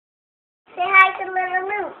to little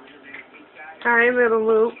Luke. Hi, little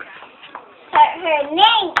Luke.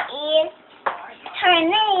 Her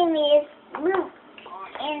name is Luke,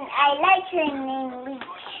 and I like her name Luke.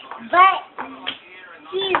 But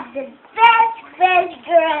she's the best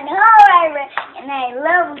girl in the whole wide world, and I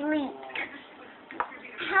love Luke.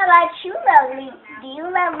 How about you, love Luke? Do you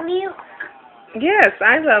love Luke? Yes,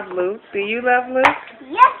 I love Luke. Do you love Luke?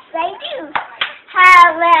 Yes, I do.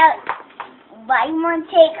 How about why you want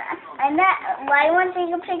to take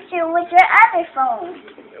a picture with your other phone?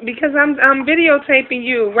 Because I'm videotaping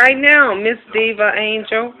you right now, Miss Diva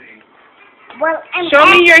Angel. Well, Show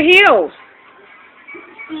me your heels.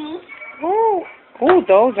 See? Ooh,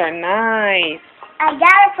 those are nice. I got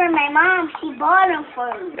it for my mom. She bought them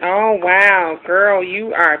for me. Oh wow, girl,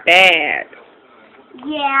 you are bad.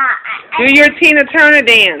 Yeah. Do your Tina Turner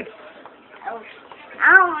dance. I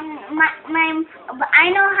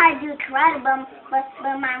know how to do karate, but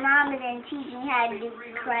my mom didn't teach me how to do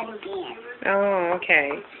karate dance. Oh, okay.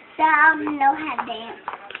 So I don't know how to dance.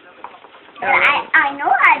 But Oh. I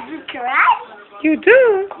know how to do karate. You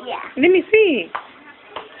do? Yeah. Let me see.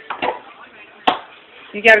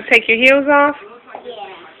 You got to take your heels off?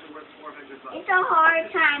 Yeah. It's a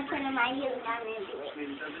hard time putting my heels on and do it.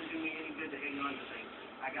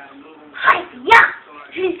 Hi, yeah.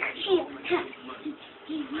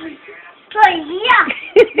 Yeah.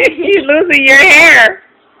 You're losing your hair.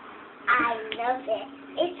 I love it.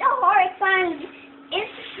 It's a hard time.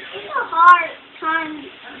 It's a hard time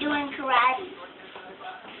doing karate.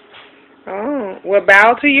 Oh, well,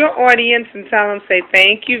 bow to your audience and tell them, say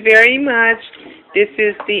thank you very much. This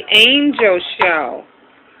is the Angel Show.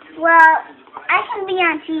 Well, I can be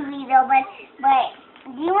on TV though, but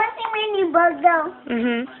do you want to see my new book though?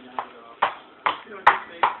 Mhm.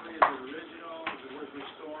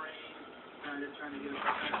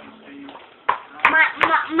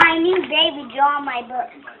 My new baby draw my book.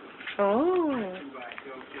 Oh.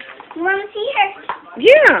 You want to see her?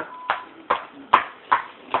 Yeah.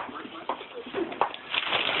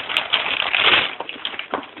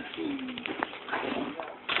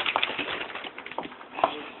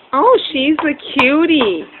 Oh, she's a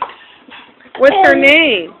cutie. What's her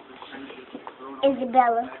name?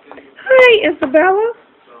 Isabella. Hi, Isabella.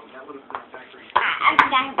 I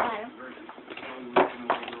forgot her bottle.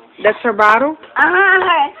 That's her bottle?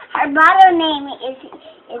 Her bottle name is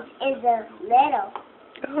Isabella.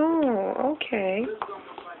 Oh, okay.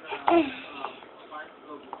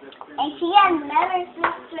 And she got another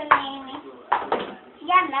sister named.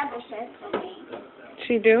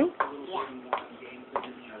 She do? Yeah.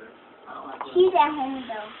 She's at home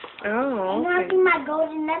though. Oh, And you want to see my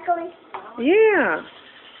golden necklace? yeah.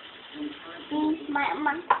 See,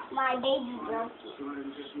 my baby broke it.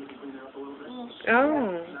 See,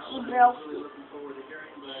 Oh. she broke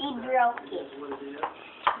it.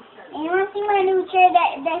 And you want to see my new chair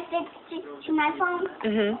that sticks to my phone?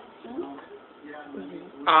 Mhm. See?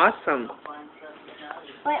 Awesome.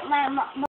 But my